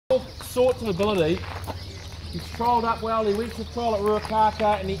All sorts of ability. He's trialled up well. He went to trial at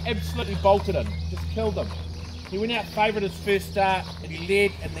Ruakaka and he absolutely bolted him, just killed him. He went out favourite his first start and he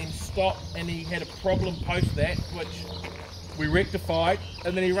led and then stopped, and he had a problem post that, which we rectified.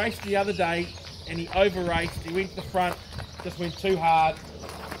 And then he raced the other day and he over-raced. He went to the front, just went too hard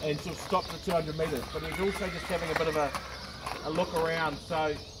and sort of stopped at 200 metres. But he's also just having a bit of a look around.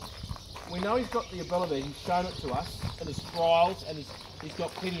 So we know he's got the ability. He's shown it to us in his trials, and he's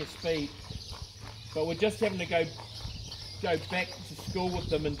got plenty of speed. But we're just having to go back to school with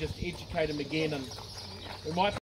them and just educate him again, and we might